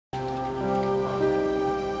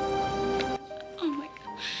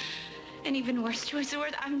an even worse choice of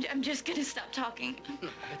words. I'm just gonna stop talking. No,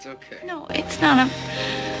 it's okay. No, it's not.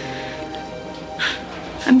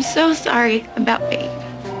 I'm so sorry about Babe.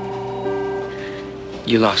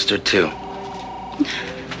 You lost her too.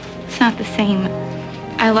 It's not the same.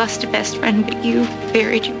 I lost a best friend, but you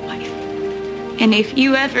buried your wife. And if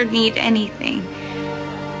you ever need anything...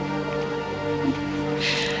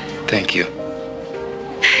 Thank you.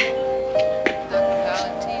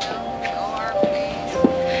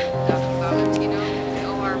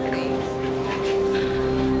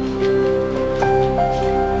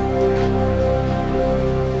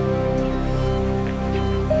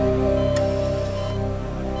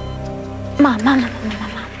 Mom.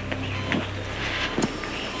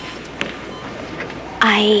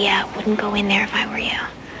 I wouldn't go in there if I were you.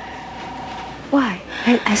 Why?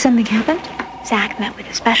 Has something happened? Zach met with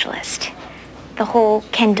a specialist. The whole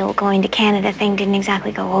Kendall going to Canada thing didn't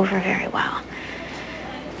exactly go over very well.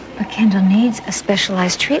 But Kendall needs a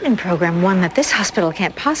specialized treatment program, one that this hospital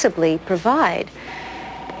can't possibly provide.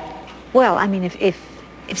 Well, I mean, if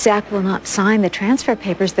Zach will not sign the transfer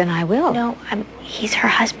papers, then I will. No, he's her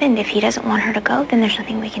husband. If he doesn't want her to go, then there's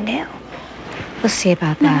nothing we can do. We'll see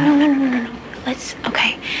about that. No. Let's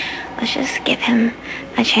just give him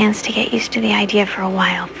a chance to get used to the idea for a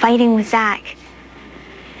while. Fighting with Zach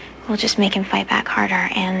will just make him fight back harder,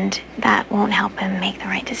 and that won't help him make the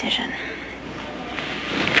right decision.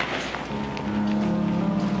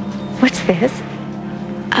 What's this?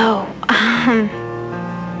 Oh,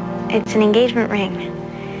 it's an engagement ring.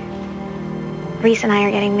 Reese and I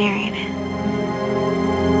are getting married.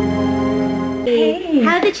 Hey.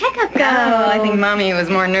 How'd the checkup go? Oh, I think Mommy was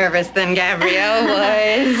more nervous than Gabrielle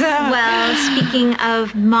was. Well, speaking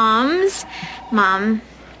of moms, Mom,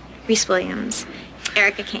 Reese Williams,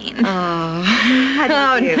 Erica Kane. Oh,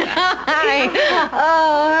 how do you do? Hi.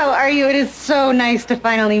 Oh, how are you? It is so nice to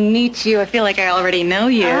finally meet you. I feel like I already know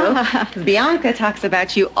you. Bianca talks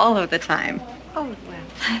about you all of the time. Oh,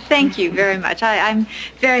 well, thank you very much. I'm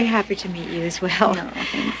very happy to meet you as well. No,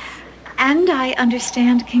 thanks. And I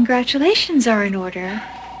understand congratulations are in order.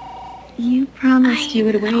 You promised you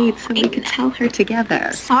would wait so we could tell her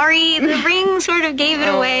together. Sorry, the ring sort of gave it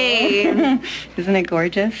away. Isn't it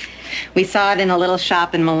gorgeous? We saw it in a little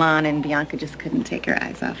shop in Milan, and Bianca just couldn't take her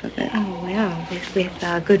eyes off of it. Oh, well,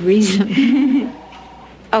 with good reason.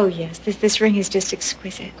 Oh, yes, this ring is just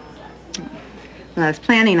exquisite. Well, I was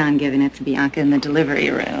planning on giving it to Bianca in the delivery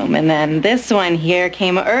room, and then this one here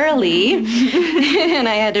came early, and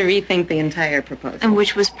I had to rethink the entire proposal. And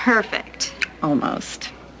which was perfect.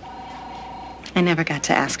 Almost. I never got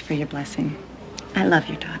to ask for your blessing. I love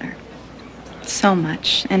your daughter so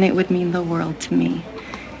much, and it would mean the world to me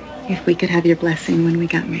if we could have your blessing when we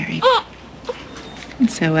got married.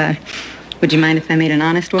 So, would you mind if I made an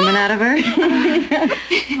honest woman out of her?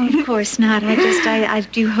 Of course not. I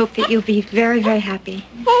do hope that you'll be very, very happy.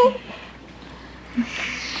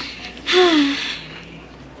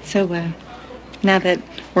 So, now that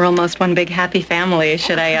we're almost one big happy family,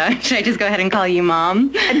 should I just go ahead and call you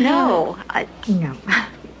Mom? No. No.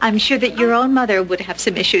 I'm sure that your own mother would have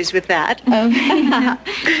some issues with that. Okay.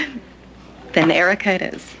 Then Erica it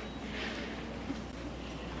is.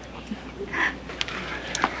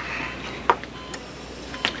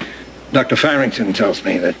 Dr. Farrington tells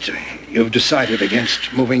me that you've decided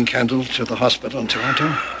against moving Kendall to the hospital in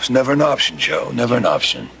Toronto. It's never an option, Joe. Never an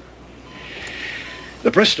option.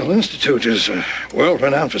 The Bristol Institute is a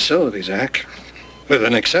world-renowned facility, Zach, with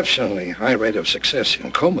an exceptionally high rate of success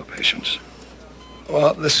in coma patients.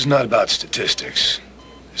 Well, this is not about statistics.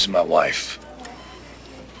 This is my wife.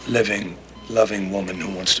 Living, loving woman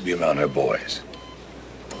who wants to be around her boys.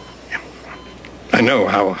 I know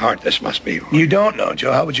how hard this must be. You don't know,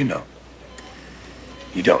 Joe. How would you know?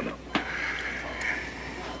 You don't know.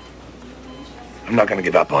 I'm not going to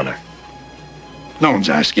give up on her. No one's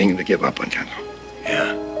asking you to give up on Kendall.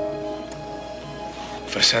 Yeah.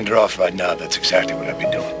 If I send her off right now, that's exactly what I'd be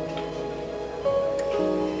doing.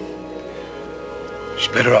 She's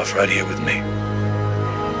better off right here with me.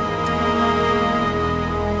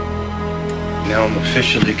 Now I'm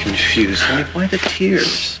officially confused. I mean, why the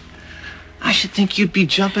tears? I should think you'd be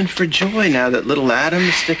jumping for joy now that little Adam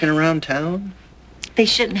is sticking around town. They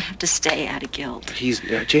shouldn't have to stay out of guilt.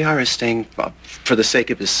 JR is staying for the sake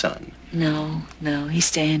of his son. No, he's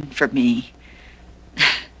staying for me.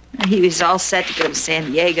 He was all set to go to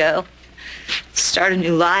San Diego, start a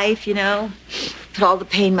new life, put all the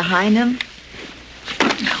pain behind him.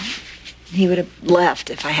 No, he would have left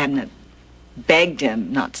if I hadn't have begged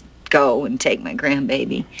him not to go and take my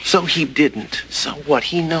grandbaby. So he didn't. So what?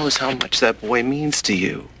 He knows how much that boy means to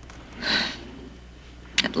you.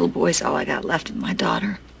 That little boy's all I got left of my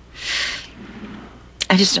daughter.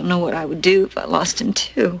 I just don't know what I would do if I lost him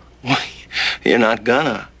too. Why, you're not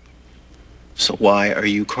gonna. So why are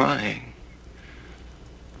you crying?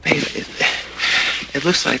 Babe, it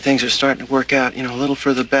looks like things are starting to work out, a little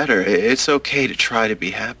for the better. It's okay to try to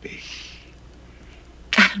be happy.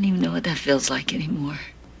 I don't even know what that feels like anymore.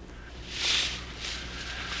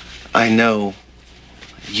 I know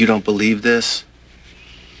you don't believe this,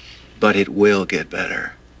 but it will get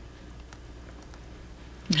better.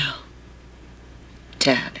 No.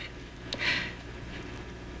 Dad.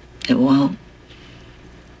 It won't.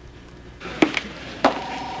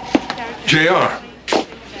 JR.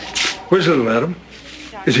 Where's little Adam?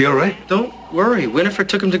 Is he all right? Don't worry. Winifred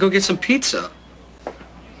took him to go get some pizza.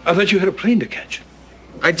 I thought you had a plane to catch.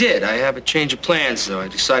 I did. I have a change of plans, so I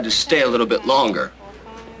decided to stay a little bit longer.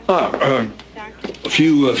 A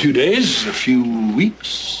few days? A few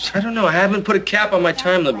weeks? I don't know. I haven't put a cap on my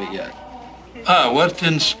time limit yet. What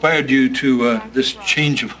inspired you to this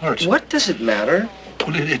change of heart? What does it matter?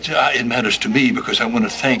 Well, it matters to me because I want to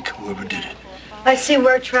thank whoever did it. I see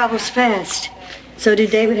word travels fast. So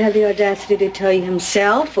did David have the audacity to tell you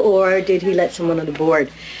himself, or did he let someone on the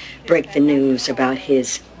board break the news about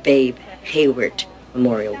his Babe Hayward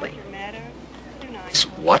Memorial Way? His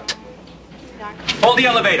what? Hold the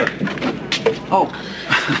elevator. Oh,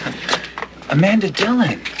 Amanda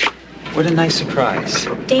Dillon. What a nice surprise.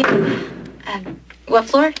 David, what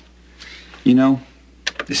floor? You know,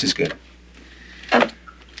 this is good.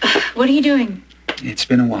 What are you doing? It's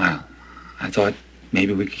been a while. I thought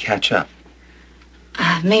maybe we could catch up.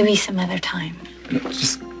 Maybe some other time.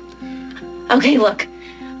 Just... Okay, look.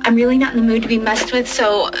 I'm really not in the mood to be messed with,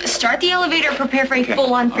 so start the elevator, prepare for a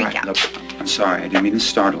full-on freak out. Look, I'm sorry. I didn't mean to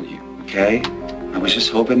startle you, okay? I was just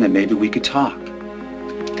hoping that maybe we could talk.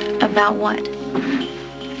 About what?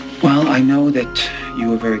 Well, I know that you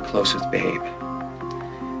were very close with Babe.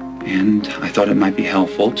 And I thought it might be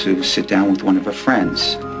helpful to sit down with one of her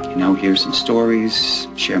friends. Hear some stories,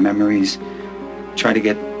 share memories, try to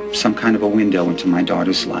get some kind of a window into my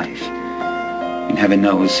daughter's life. And heaven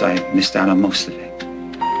knows I missed out on most of it.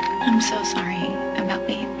 I'm so sorry about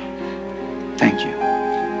Babe. Thank you.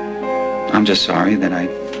 I'm just sorry that I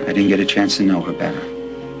didn't get a chance to know her better.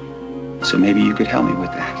 So maybe you could help me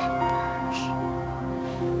with that.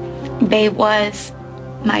 Babe was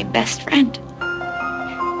my best friend.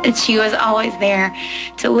 And she was always there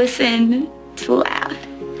to listen, to laugh.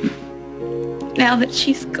 Now that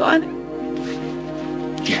she's gone,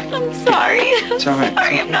 yeah. I'm sorry. It's all right.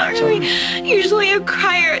 Sorry, I'm not really usually a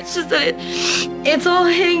crier. It's just that it's all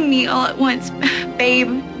hitting me all at once.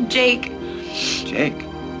 Babe, Jake. Jake?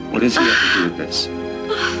 What does he have to do with this?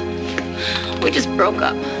 We just broke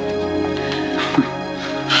up.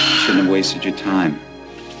 Shouldn't have wasted your time.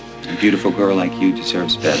 A beautiful girl like you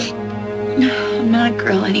deserves better. I'm not a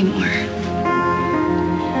girl anymore.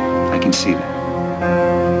 I can see that.